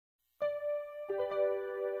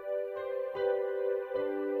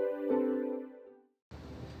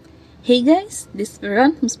Hey guys, this is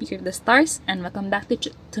Ron from Speaker of the Stars, and welcome back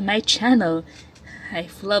to my channel. I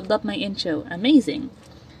flubbed up my intro. Amazing!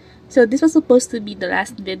 So this was supposed to be the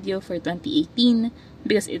last video for 2018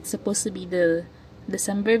 because it's supposed to be the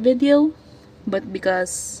December video, but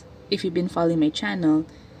because if you've been following my channel,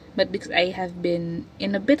 but because I have been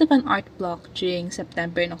in a bit of an art block during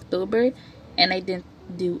September and October, and I didn't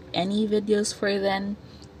do any videos for then,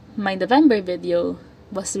 my November video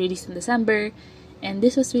was released in December, and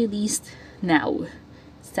this was released now,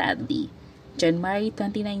 sadly, January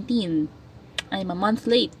 2019. I'm a month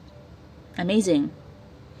late. Amazing.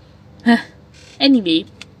 Anyway,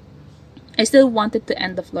 I still wanted to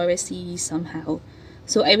end the Flora series somehow,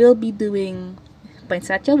 so I will be doing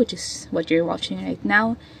Poinsettia, which is what you're watching right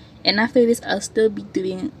now, and after this I'll still be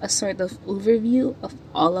doing a sort of overview of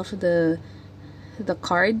all of the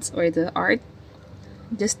cards or the art,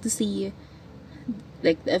 just to see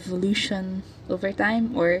like the evolution over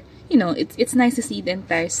time, or it's nice to see the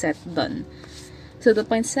entire set done. So the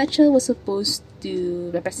poinsettia was supposed to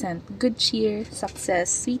represent good cheer, success,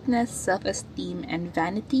 sweetness, self-esteem, and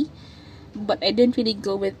vanity, but I didn't really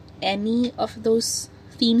go with any of those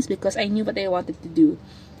themes because I knew what I wanted to do.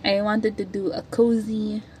 I wanted to do a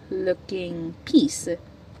cozy looking piece.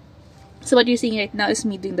 So what you're seeing right now is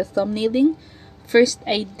me doing the thumbnailing. First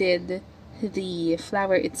I did the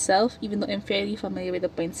flower itself, even though I'm fairly familiar with the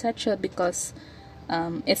poinsettia because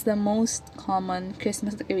it's the most common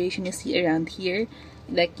Christmas decoration you see around here.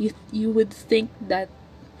 Like you would think that,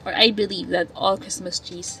 or I believe that all Christmas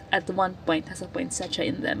trees at one point has a poinsettia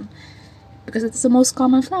in them because it's the most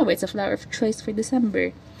common flower. It's a flower of choice for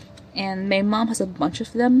December, and my mom has a bunch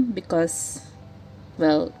of them because,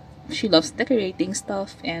 well, she loves decorating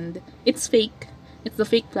stuff, and it's fake. It's the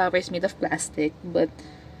fake flowers made of plastic, but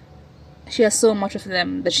she has so much of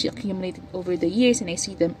them that she accumulated over the years, and I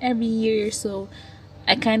see them every year, so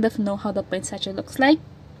I kind of know how the poinsettia looks like.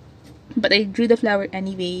 But I drew the flower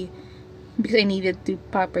anyway because I needed to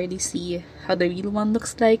properly see how the real one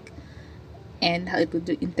looks like and how it would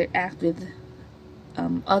interact with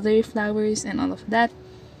other flowers and all of that.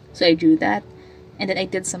 So I drew that, and then I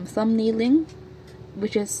did some thumbnailing,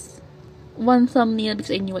 which is one thumbnail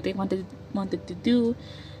because I knew what I wanted to do,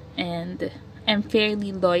 and I'm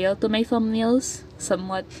fairly loyal to my thumbnails,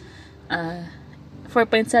 somewhat. For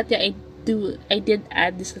poinsettia, I did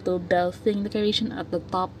add this little bell thing decoration at the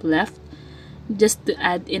top left, just to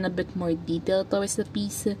add in a bit more detail towards the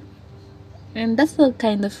piece. And that's the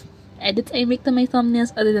kind of edits I make to my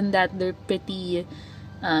thumbnails. Other than that, they're pretty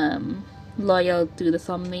loyal to the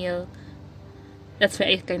thumbnail. That's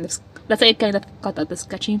why I kind of cut out the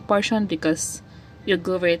sketching portion because we'll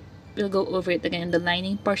go over it again in the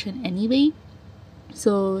lining portion anyway.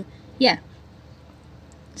 So yeah.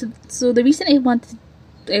 So the reason I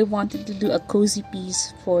wanted to do a cozy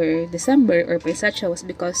piece for December or poinsettia was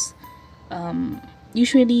because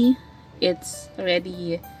usually it's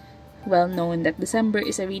already well known that December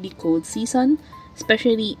is a really cold season,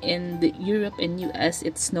 especially in the Europe and US.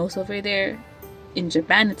 It snows over there. In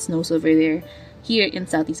Japan, it snows over there. Here in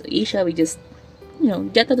Southeast Asia, we just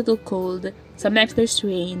get a little cold. Sometimes there's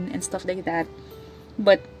rain and stuff like that,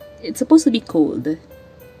 but it's supposed to be cold,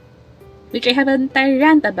 which I have an entire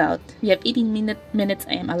rant about. We have 18 minutes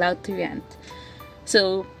I am allowed to rant.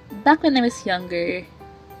 So back when I was younger,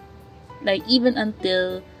 like even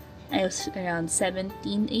until I was around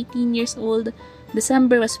 17, 18 years old,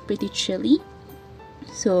 December was pretty chilly.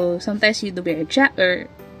 So sometimes you'd wear a jacket, or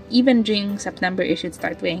even during September you should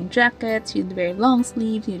start wearing jackets, you'd wear long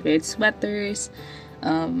sleeves, you'd wear sweaters,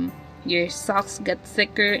 your socks get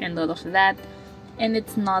thicker and all of that, and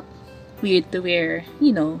it's not weird to wear,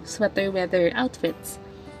 sweater weather outfits.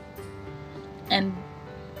 And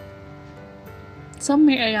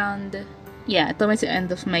somewhere around, towards the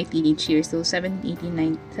end of my teenage years, so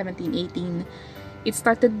 17, 18, it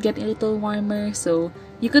started getting a little warmer, so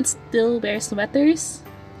you could still wear sweaters,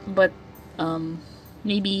 but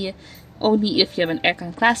maybe only if you have an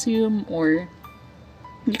aircon classroom, or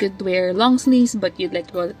you could wear long sleeves, but you'd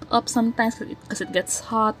like to roll it up sometimes because it gets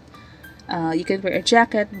hot. You could wear a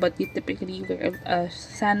jacket, but you typically wear a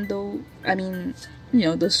sando. I mean,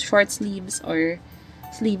 those short sleeves or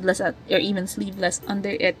sleeveless, or even sleeveless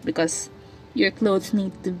under it, because your clothes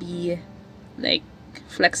need to be like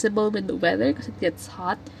flexible with the weather because it gets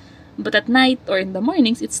hot. But at night or in the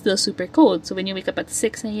mornings, it's still super cold. So when you wake up at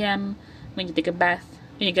 6 a.m., when you take a bath,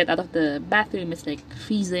 when you get out of the bathroom, it's like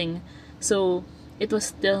freezing. So it was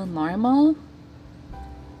still normal.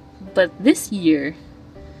 But this year,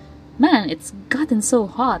 man, it's gotten so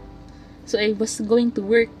hot. So I was going to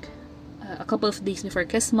work a couple of days before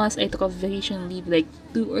Christmas. I took a vacation leave like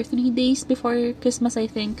 2 or 3 days before Christmas, I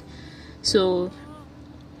think. So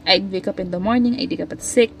I'd wake up in the morning. I'd wake up at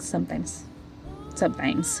 6 sometimes.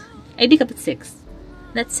 I wake up at 6.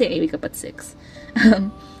 Let's say I wake up at 6.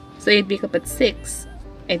 So I'd wake up at 6.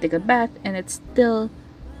 I take a bath, and it's still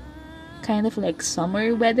kind of like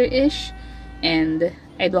summer weather-ish, and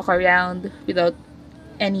I'd walk around without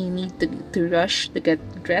any need to rush to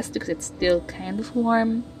get dressed because it's still kind of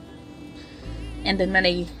warm. And then when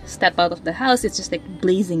I step out of the house, it's just like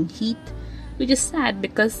blazing heat, which is sad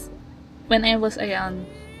because when I was around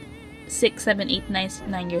 6, 7, 8,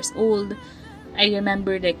 9 years old, I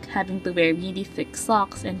remember like having to wear really thick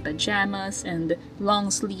socks and pajamas and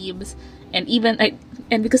long sleeves, and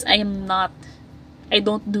because I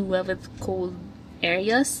don't do well with cold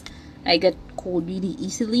areas. I get cold really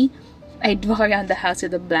easily. I'd walk around the house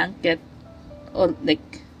with a blanket, or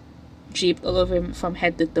like draped all over from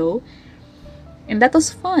head to toe, and that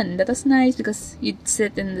was fun. That was nice because you'd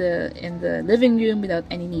sit in the living room without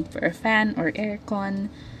any need for a fan or aircon,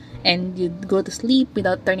 and you'd go to sleep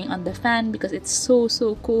without turning on the fan because it's so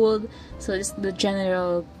cold. So just the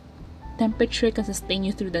general temperature can sustain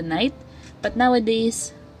you through the night. But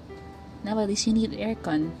nowadays you need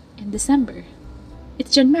aircon in December.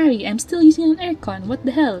 It's January. I'm still using an aircon. What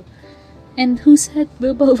the hell? And who said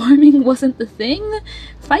global warming wasn't a thing?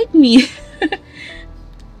 Fight me.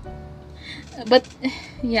 But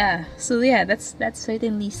yeah, so yeah, that's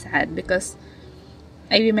certainly sad because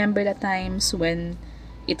I remember the times when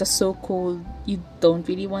it was so cold you don't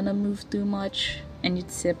really want to move too much, and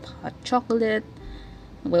you'd sip hot chocolate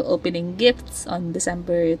while opening gifts on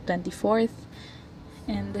December 24th.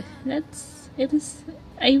 And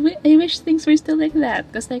I wish things were still like that,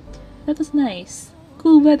 because like that was nice.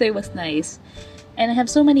 Cool weather was nice. And I have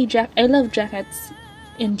so many I love jackets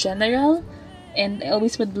in general, and I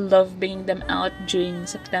always would love bringing them out during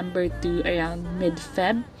September to around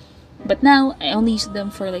mid-Feb. But now I only use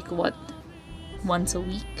them for like once a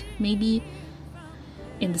week maybe.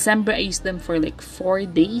 In December I used them for like 4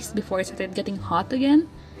 days before it started getting hot again.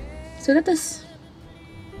 So that's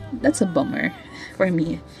a bummer for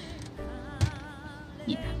me.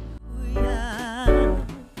 Yeah.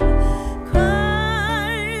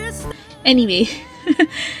 Anyway,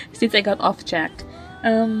 since I got off track,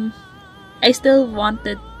 I still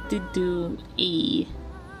wanted to do a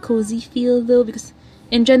cozy feel though, because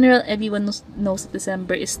in general everyone knows that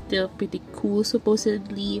December is still pretty cool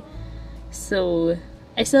supposedly. So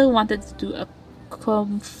I still wanted to do a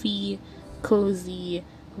comfy, cozy,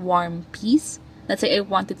 warm piece. Let's say I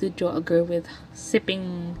wanted to draw a girl with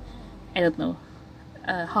sipping, I don't know,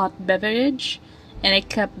 a hot beverage, and I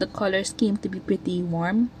kept the color scheme to be pretty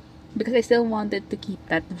warm because I still wanted to keep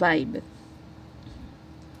that vibe.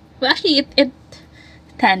 Well, actually, it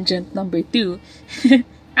tangent number 2.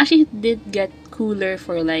 Actually, it did get cooler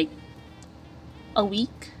for like a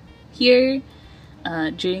week here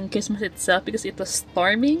during Christmas itself because it was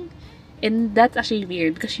storming, and that's actually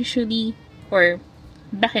weird because usually, or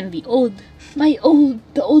back in the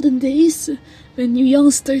olden days when you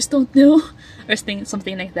youngsters don't know, or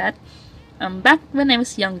something like that. Back when I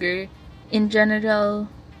was younger, in general,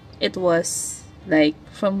 it was like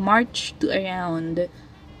from March to around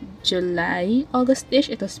July, August-ish,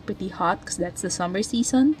 it was pretty hot because that's the summer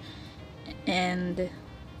season. And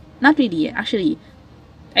not really, actually,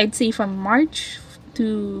 I'd say from March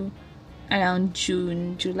to around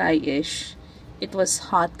June, July-ish, it was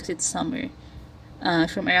hot because it's summer.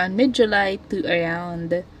 From around mid-July to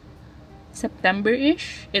around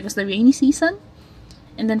September-ish, it was the rainy season.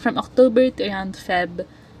 And then from October to around Feb,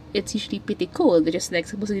 it's usually pretty cold. It's just like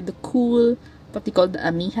supposedly the cool, what they call the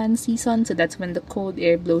amihan season. So that's when the cold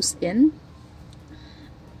air blows in.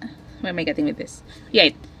 Where am I getting with this? Yeah,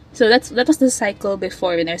 so that was the cycle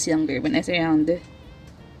before when I was younger. When I was around,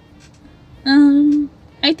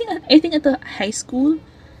 I think at the high school,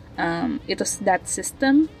 it was that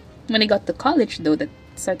system. When I got to college, though, that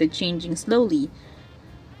started changing slowly.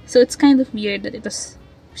 So it's kind of weird that it was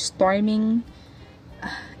storming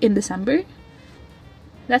in December.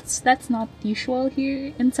 That's not usual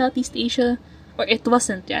here in Southeast Asia, or it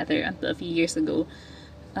wasn't rather until a few years ago.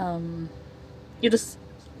 It was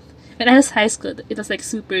when I was high school. It was like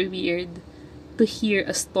super weird to hear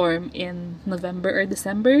a storm in November or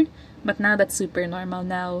December, but now that's super normal.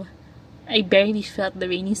 Now I barely felt the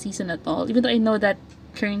rainy season at all, even though I know that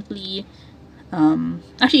currently,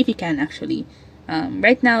 actually, if you can actually,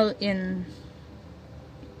 right now in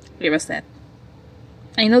where was that?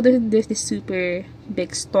 I know there's this super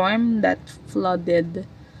big storm that flooded.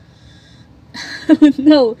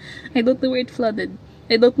 No, I don't know where it flooded.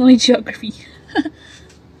 I don't know my geography.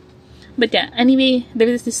 But yeah, anyway, there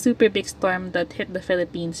was this super big storm that hit the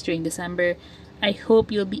Philippines during December. I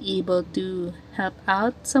hope you'll be able to help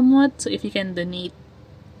out somewhat. So if you can donate,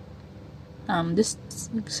 just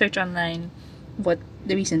search online what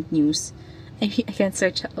the recent news. I can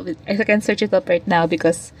search it. I can search it up right now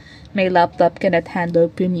because my laptop cannot handle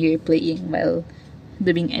Premiere playing while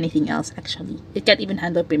doing anything else. Actually, it can't even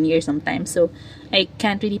handle Premiere sometimes, so I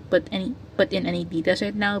can't really put in any details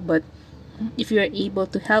right now. But if you are able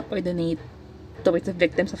to help or donate towards the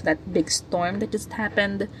victims of that big storm that just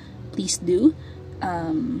happened, please do.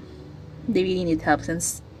 They really need help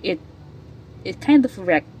since it kind of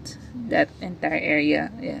wrecked that entire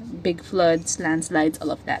area. Yeah, big floods, landslides,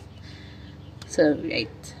 all of that. So,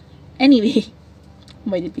 right. Anyway,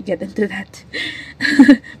 why did we get into that?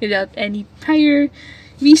 Without any prior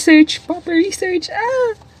proper research.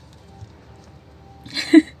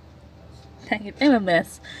 Dang it, I'm a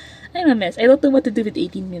mess. I don't know what to do with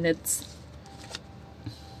 18 minutes.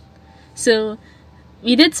 So,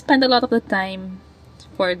 we did spend a lot of the time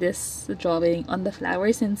for this drawing on the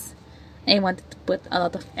flower since I wanted to put a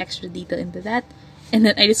lot of extra detail into that. And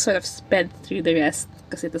then I just sort of sped through the rest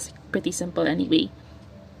because it was pretty simple anyway.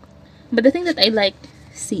 But the thing that I like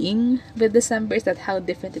seeing with December is that how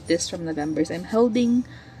different it is from November. So I'm holding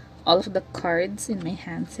all of the cards in my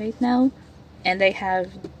hands right now. And I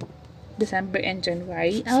have December and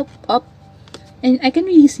January up. And I can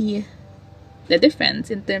really see the difference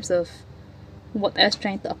in terms of what I was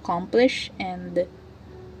trying to accomplish and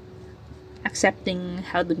accepting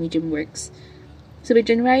how the medium works. So with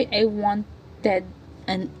January, I wanted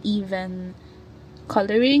an even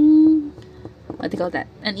coloring, what do you call that?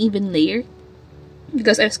 An even layer.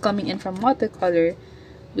 Because I was coming in from watercolor,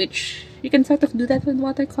 which you can sort of do that with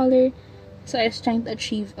watercolor. So I was trying to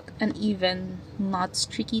achieve an even, not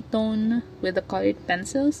streaky tone with the colored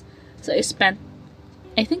pencils. So I spent,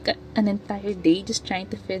 I think, an entire day just trying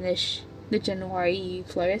to finish the January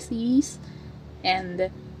Flora series. And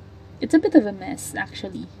it's a bit of a mess,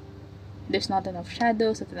 actually. There's not enough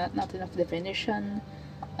shadows, not enough definition.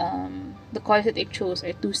 The colors that I chose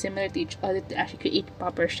are too similar to each other to actually create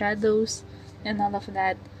proper shadows and all of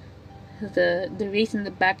that. The race in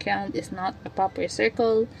the background is not a proper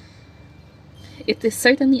circle. It is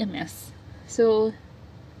certainly a mess. So,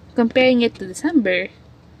 comparing it to December,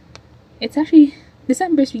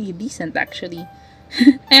 December is really decent, actually.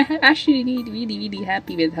 I'm actually really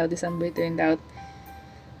happy with how December turned out.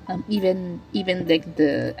 Even like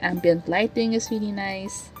the ambient lighting is really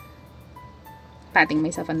nice. Patting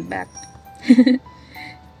myself on the back.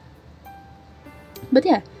 But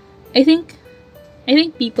yeah, I think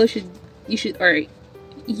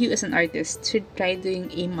you as an artist should try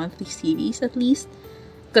doing a monthly series at least,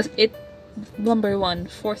 because it, number one,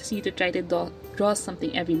 forces you to try to draw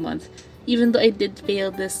something every month. Even though I did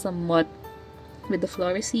fail this somewhat with the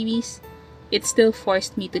Flora series, it still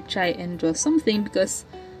forced me to try and draw something, because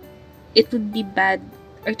it would be bad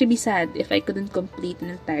or to be sad if I couldn't complete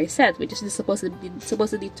an entire set, which is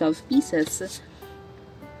supposedly 12 pieces.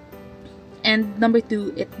 And number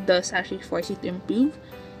two, it does actually force you to improve.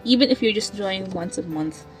 Even if you're just drawing once a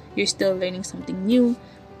month, you're still learning something new.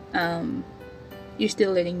 You're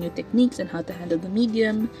still learning new techniques and how to handle the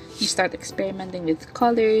medium. You start experimenting with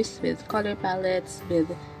colors, with color palettes,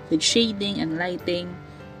 with shading and lighting.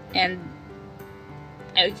 And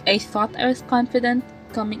I thought I was confident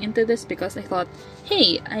coming into this because I thought,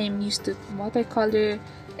 hey, I'm used to watercolor,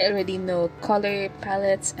 I already know color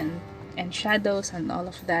palettes and shadows and all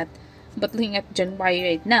of that. But looking at January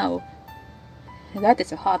right now, that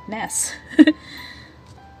is a hot mess.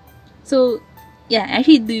 So yeah, I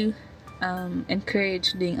actually do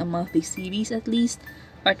encourage doing a monthly series at least,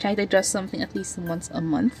 or try to draw something at least once a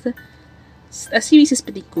month. A series is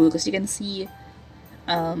pretty cool because you can see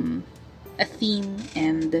a theme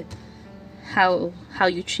and how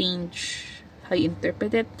you change, how you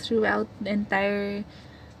interpret it throughout the entire,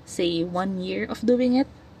 say, 1 year of doing it.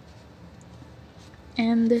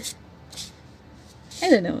 And I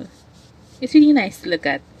don't know, it's really nice to look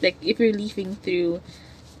at. Like, if you're leafing through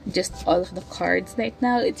just all of the cards right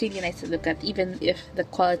now, it's really nice to look at, even if the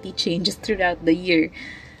quality changes throughout the year.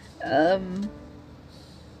 I'm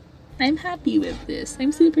happy with this.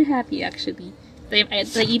 I'm super happy, actually.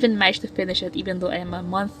 I even managed to finish it even though I'm a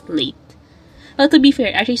month late. Well, to be fair,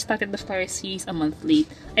 I actually started the Flora series a month late.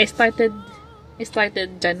 I started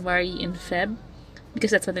January in Feb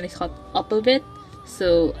because that's when I caught up of it.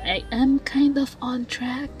 So I am kind of on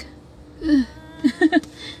track.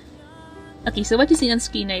 Okay, so what you see on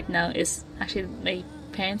screen right now is actually my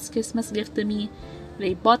parents' Christmas gift to me.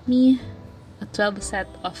 They bought me a 12 set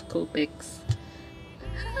of Copics.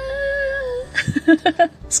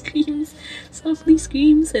 Screams. Softly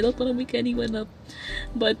screams. I don't want to wake anyone up.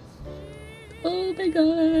 But, oh Oh my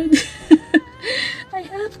god! I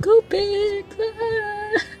have Copics!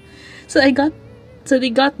 Ah! So they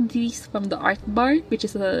got these from the Art Bar, which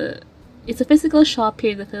is it's a physical shop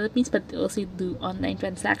here in the Philippines, but they also do online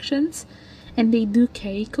transactions, and they do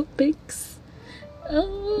carry Copics.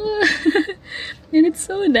 Oh, and it's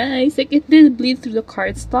so nice. Like, it did bleed through the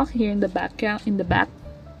cardstock here in the background,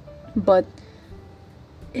 but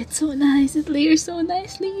it's so nice. It layers so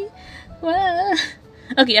nicely. Wow.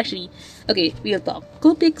 Okay, real talk.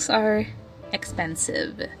 Copics are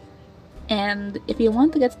expensive. And if you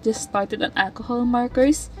want to get just started on alcohol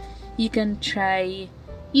markers, you can try,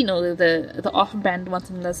 the off-brand ones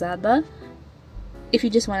in Lazada. If you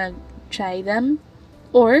just want to try them.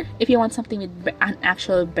 Or if you want something with an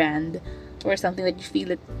actual brand, or something that you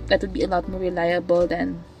feel that would be a lot more reliable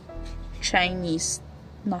than Chinese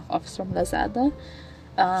knockoffs from Lazada,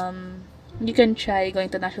 you can try going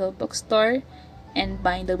to National Bookstore and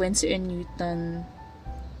buying the Winsor & Newton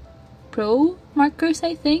Pro markers,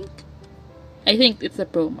 I think it's the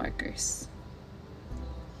Pro markers.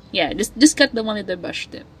 Yeah, just get the one with the brush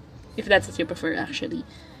tip, if that's what you prefer, actually.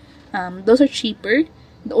 Those are cheaper.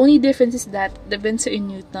 The only difference is that the Winsor &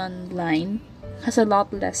 Newton line has a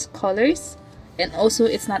lot less colors, and also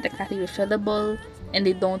it's not exactly refillable, and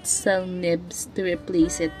they don't sell nibs to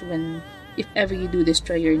replace it if ever you do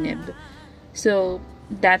destroy your nib. So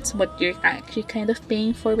that's what you're actually kind of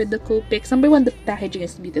paying for with the Copics. Number one, the packaging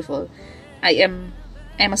is beautiful. I'm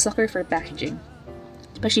a sucker for packaging,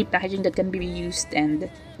 especially packaging that can be reused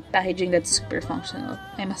and packaging that's super functional.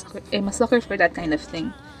 I'm a sucker for that kind of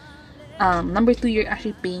thing. Number two, you're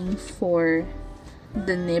actually paying for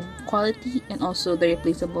the nib quality and also the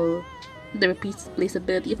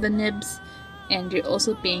replaceability of the nibs, and you're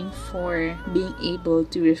also paying for being able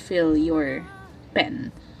to refill your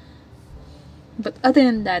pen. But other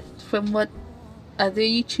than that, from what other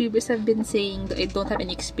YouTubers have been saying, that I don't have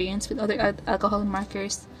any experience with other alcohol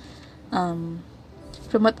markers, from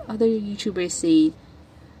what other YouTubers say,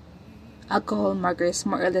 alcohol markers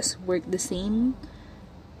more or less work the same,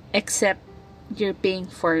 except you're paying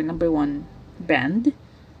for, number one, brand,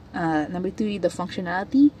 number two, the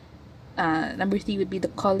functionality, number three would be the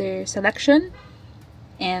color selection,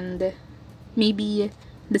 and maybe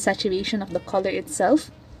the saturation of the color itself.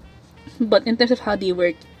 But in terms of how they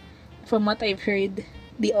work, from what I've heard,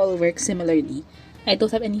 they all work similarly. I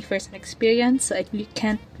don't have any first-hand experience, so I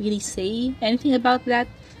can't really say anything about that.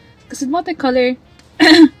 Because with watercolor,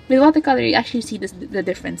 you actually see the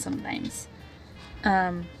difference sometimes.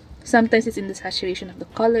 Sometimes it's in the saturation of the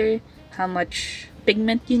color, how much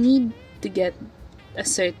pigment you need to get a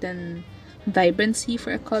certain vibrancy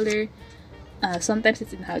for a color. Sometimes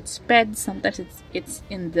it's in how it spreads, sometimes it's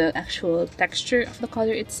in the actual texture of the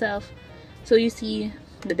color itself. So you see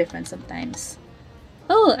the difference sometimes.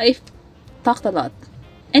 Oh, I've talked a lot.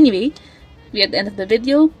 Anyway, we're at the end of the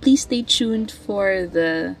video. Please stay tuned for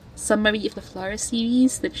the summary of the Flora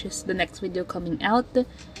series, which is the next video coming out.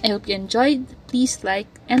 I hope you enjoyed. Please like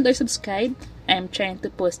and or subscribe. I am trying to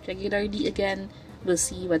post regularly again. We'll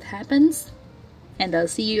see what happens. And I'll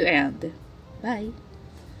see you around. Bye!